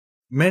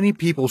Many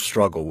people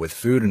struggle with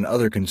food and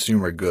other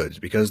consumer goods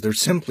because they're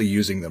simply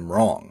using them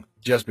wrong.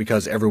 Just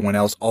because everyone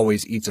else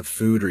always eats a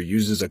food or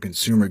uses a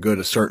consumer good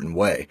a certain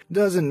way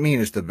doesn't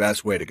mean it's the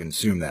best way to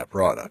consume that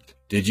product.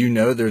 Did you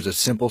know there's a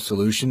simple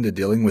solution to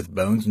dealing with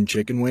bones and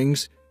chicken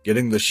wings,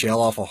 getting the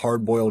shell off a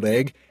hard-boiled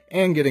egg,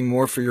 and getting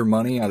more for your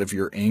money out of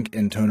your ink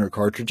and toner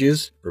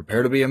cartridges?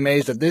 Prepare to be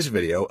amazed at this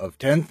video of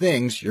 10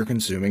 things you're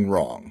consuming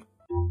wrong.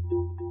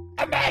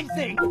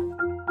 Amazing!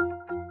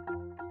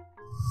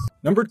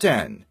 Number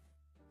 10.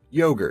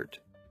 Yogurt.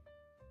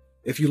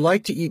 If you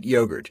like to eat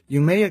yogurt,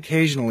 you may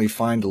occasionally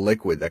find a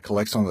liquid that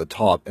collects on the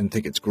top and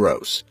think it's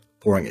gross,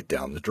 pouring it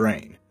down the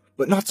drain.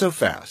 But not so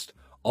fast.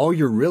 All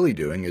you're really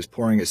doing is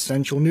pouring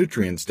essential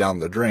nutrients down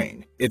the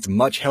drain. It's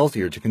much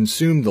healthier to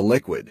consume the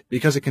liquid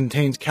because it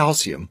contains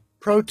calcium,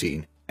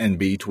 protein, and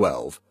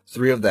B12,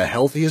 three of the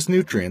healthiest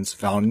nutrients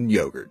found in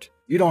yogurt.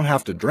 You don't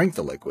have to drink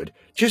the liquid,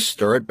 just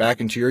stir it back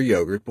into your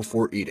yogurt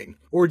before eating,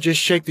 or just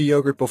shake the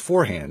yogurt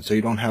beforehand so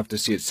you don't have to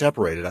see it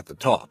separated at the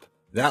top.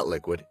 That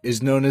liquid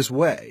is known as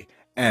whey,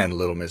 and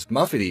Little Miss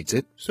Muffet eats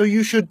it, so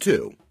you should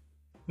too.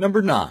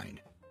 Number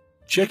 9.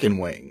 Chicken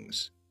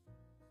wings.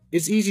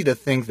 It's easy to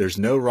think there's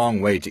no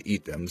wrong way to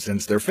eat them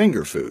since they're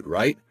finger food,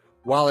 right?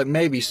 While it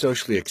may be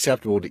socially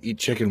acceptable to eat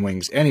chicken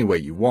wings any way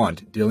you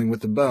want, dealing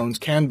with the bones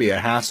can be a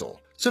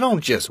hassle. So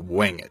don't just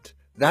wing it.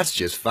 That's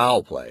just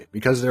foul play,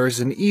 because there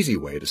is an easy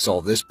way to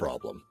solve this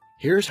problem.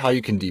 Here's how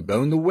you can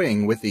debone the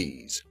wing with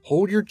ease.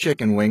 Hold your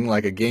chicken wing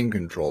like a game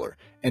controller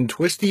and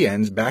twist the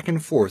ends back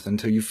and forth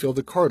until you feel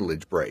the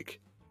cartilage break.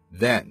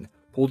 Then,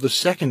 pull the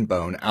second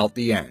bone out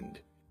the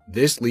end.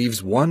 This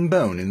leaves one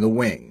bone in the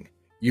wing.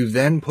 You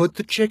then put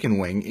the chicken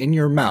wing in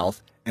your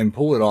mouth and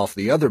pull it off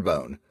the other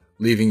bone,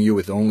 leaving you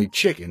with only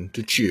chicken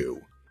to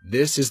chew.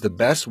 This is the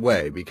best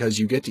way because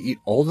you get to eat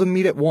all the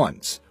meat at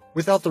once,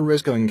 without the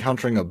risk of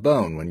encountering a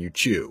bone when you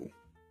chew.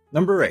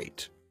 Number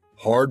 8.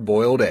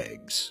 Hard-boiled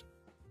eggs.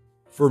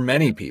 For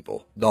many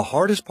people, the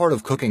hardest part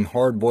of cooking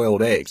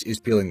hard-boiled eggs is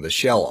peeling the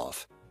shell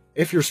off.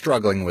 If you're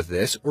struggling with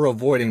this or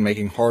avoiding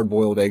making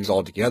hard-boiled eggs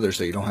altogether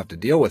so you don't have to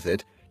deal with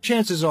it,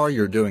 chances are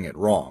you're doing it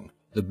wrong.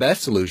 The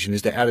best solution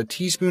is to add a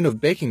teaspoon of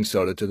baking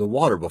soda to the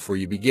water before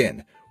you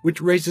begin,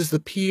 which raises the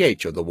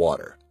pH of the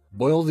water.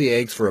 Boil the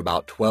eggs for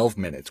about 12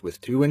 minutes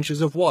with 2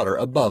 inches of water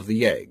above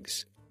the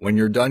eggs. When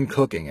you're done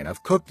cooking and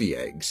have cooked the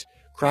eggs,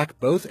 crack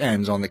both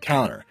ends on the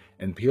counter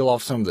and peel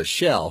off some of the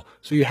shell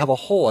so you have a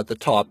hole at the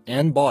top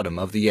and bottom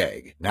of the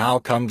egg. Now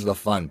comes the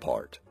fun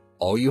part.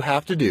 All you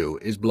have to do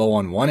is blow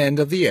on one end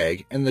of the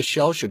egg and the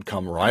shell should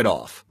come right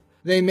off.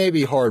 They may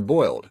be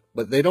hard-boiled,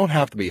 but they don't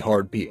have to be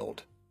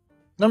hard-peeled.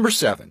 Number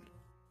 7.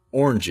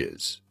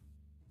 Oranges.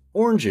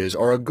 Oranges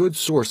are a good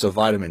source of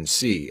vitamin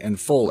C and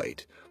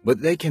folate,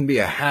 but they can be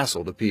a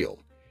hassle to peel.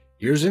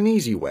 Here's an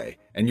easy way,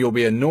 and you'll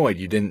be annoyed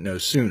you didn't know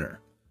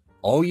sooner.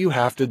 All you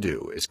have to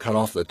do is cut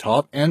off the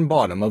top and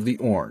bottom of the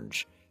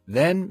orange.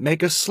 Then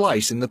make a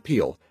slice in the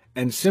peel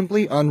and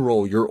simply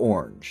unroll your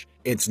orange.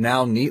 It's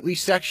now neatly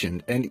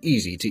sectioned and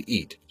easy to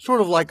eat,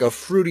 sort of like a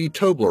fruity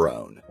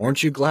Toblerone.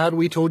 Aren't you glad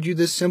we told you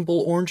this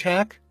simple orange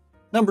hack?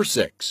 Number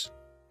 6.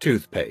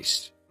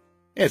 Toothpaste.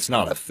 It's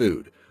not a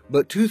food,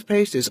 but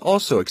toothpaste is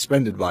also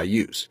expended by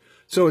use,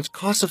 so it's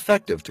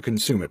cost-effective to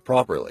consume it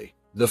properly.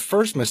 The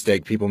first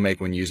mistake people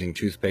make when using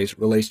toothpaste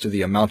relates to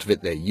the amount of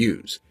it they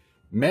use.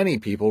 Many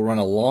people run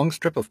a long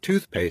strip of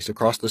toothpaste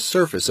across the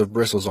surface of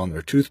bristles on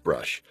their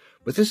toothbrush,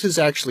 but this is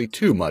actually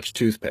too much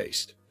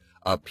toothpaste.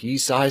 A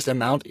pea-sized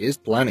amount is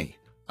plenty.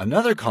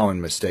 Another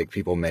common mistake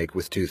people make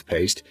with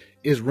toothpaste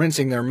is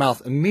rinsing their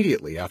mouth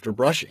immediately after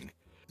brushing.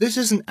 This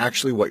isn't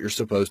actually what you're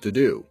supposed to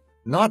do.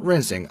 Not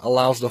rinsing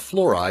allows the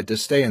fluoride to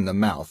stay in the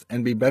mouth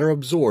and be better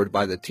absorbed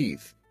by the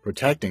teeth,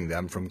 protecting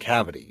them from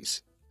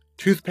cavities.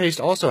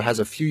 Toothpaste also has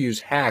a few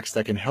use hacks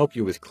that can help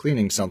you with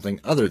cleaning something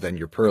other than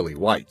your pearly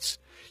whites.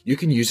 You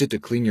can use it to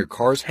clean your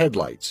car's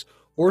headlights,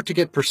 or to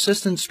get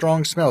persistent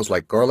strong smells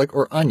like garlic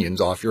or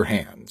onions off your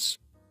hands.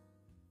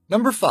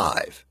 Number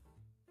 5.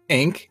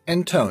 Ink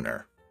and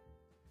toner.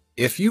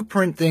 If you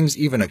print things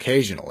even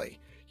occasionally,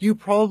 you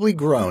probably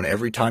groan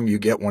every time you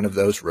get one of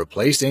those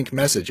replace ink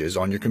messages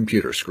on your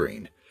computer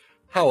screen.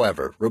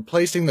 However,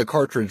 replacing the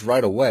cartridge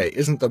right away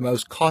isn't the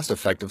most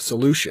cost-effective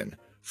solution.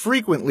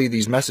 Frequently,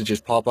 these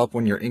messages pop up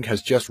when your ink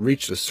has just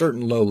reached a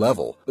certain low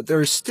level, but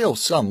there is still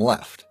some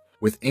left.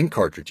 With ink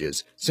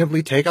cartridges,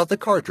 simply take out the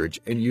cartridge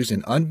and use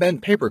an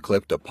unbent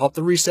paperclip to pop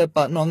the reset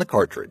button on the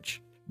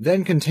cartridge.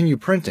 Then continue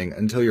printing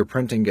until your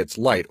printing gets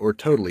light or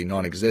totally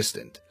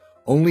non-existent.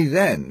 Only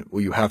then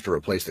will you have to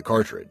replace the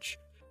cartridge.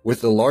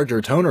 With the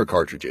larger toner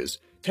cartridges,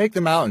 take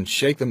them out and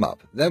shake them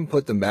up, then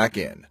put them back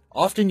in.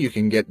 Often you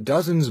can get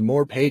dozens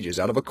more pages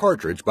out of a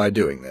cartridge by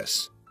doing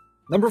this.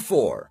 Number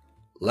 4.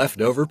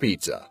 Leftover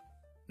pizza.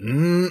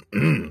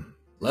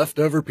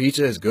 Leftover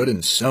pizza is good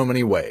in so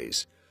many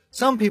ways.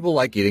 Some people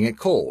like eating it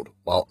cold,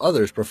 while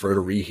others prefer to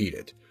reheat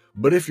it.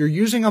 But if you're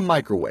using a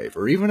microwave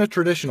or even a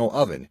traditional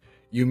oven,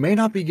 you may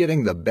not be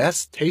getting the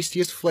best,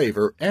 tastiest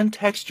flavor and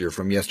texture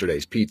from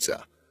yesterday's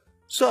pizza.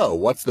 So,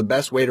 what's the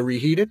best way to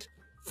reheat it?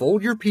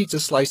 Fold your pizza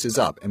slices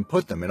up and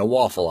put them in a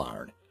waffle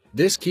iron.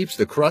 This keeps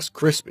the crust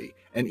crispy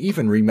and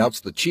even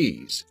remelts the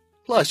cheese.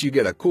 Plus, you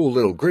get a cool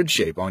little grid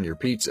shape on your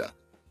pizza.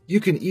 You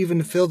can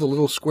even fill the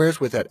little squares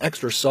with that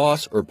extra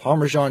sauce or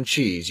Parmesan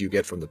cheese you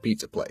get from the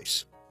pizza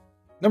place.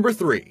 Number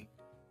 3.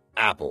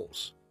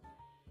 Apples.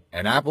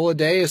 An apple a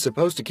day is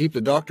supposed to keep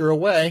the doctor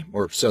away,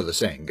 or so the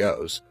saying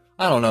goes.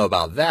 I don't know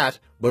about that,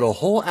 but a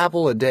whole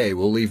apple a day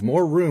will leave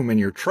more room in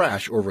your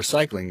trash or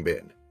recycling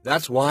bin.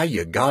 That's why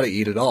you gotta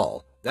eat it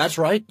all. That's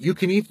right, you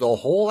can eat the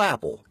whole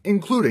apple,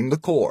 including the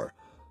core.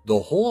 The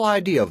whole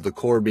idea of the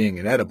core being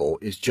inedible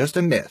is just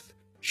a myth.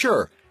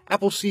 Sure,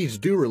 apple seeds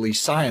do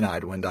release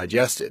cyanide when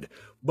digested,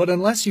 but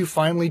unless you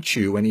finally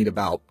chew and eat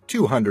about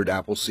 200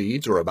 apple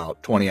seeds or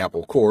about 20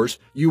 apple cores,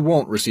 you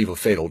won't receive a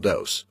fatal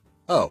dose.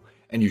 Oh,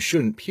 and you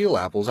shouldn't peel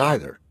apples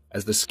either,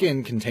 as the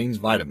skin contains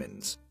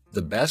vitamins.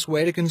 The best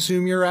way to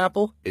consume your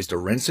apple is to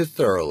rinse it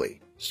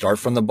thoroughly. Start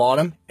from the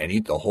bottom and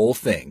eat the whole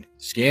thing,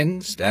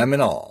 skin, stem,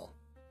 and all.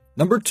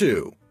 Number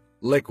 2.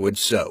 Liquid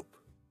soap.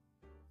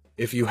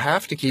 If you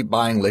have to keep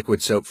buying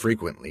liquid soap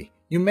frequently,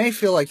 you may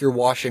feel like you're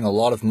washing a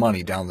lot of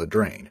money down the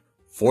drain.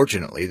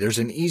 Fortunately, there's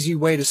an easy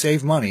way to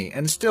save money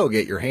and still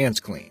get your hands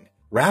clean.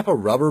 Wrap a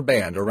rubber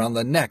band around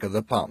the neck of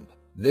the pump.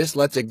 This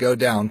lets it go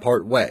down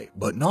part way,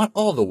 but not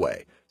all the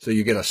way, so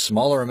you get a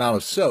smaller amount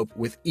of soap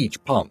with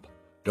each pump.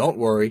 Don't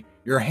worry,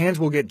 your hands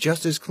will get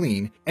just as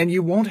clean and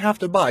you won't have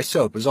to buy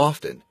soap as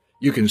often.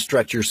 You can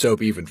stretch your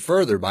soap even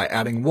further by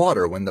adding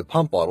water when the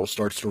pump bottle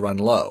starts to run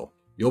low.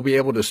 You'll be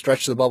able to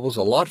stretch the bubbles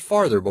a lot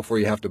farther before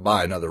you have to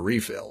buy another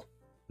refill.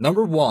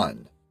 Number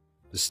 1.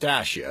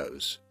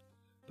 Pistachios.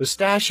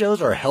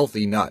 Pistachios are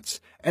healthy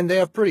nuts, and they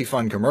have pretty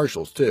fun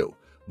commercials too,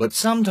 but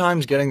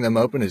sometimes getting them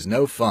open is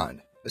no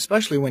fun,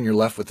 especially when you're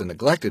left with the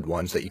neglected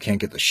ones that you can't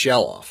get the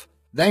shell off.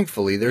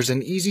 Thankfully, there's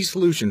an easy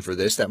solution for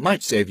this that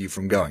might save you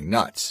from going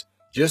nuts.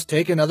 Just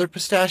take another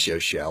pistachio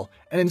shell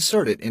and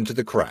insert it into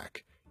the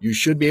crack. You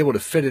should be able to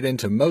fit it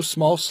into most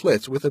small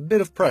slits with a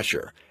bit of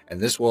pressure, and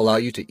this will allow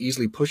you to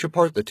easily push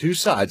apart the two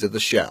sides of the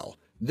shell.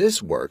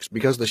 This works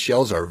because the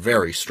shells are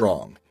very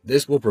strong.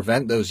 This will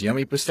prevent those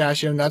yummy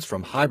pistachio nuts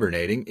from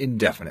hibernating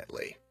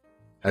indefinitely.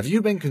 Have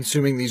you been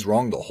consuming these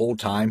wrong the whole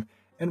time?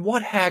 And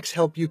what hacks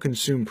help you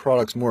consume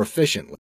products more efficiently?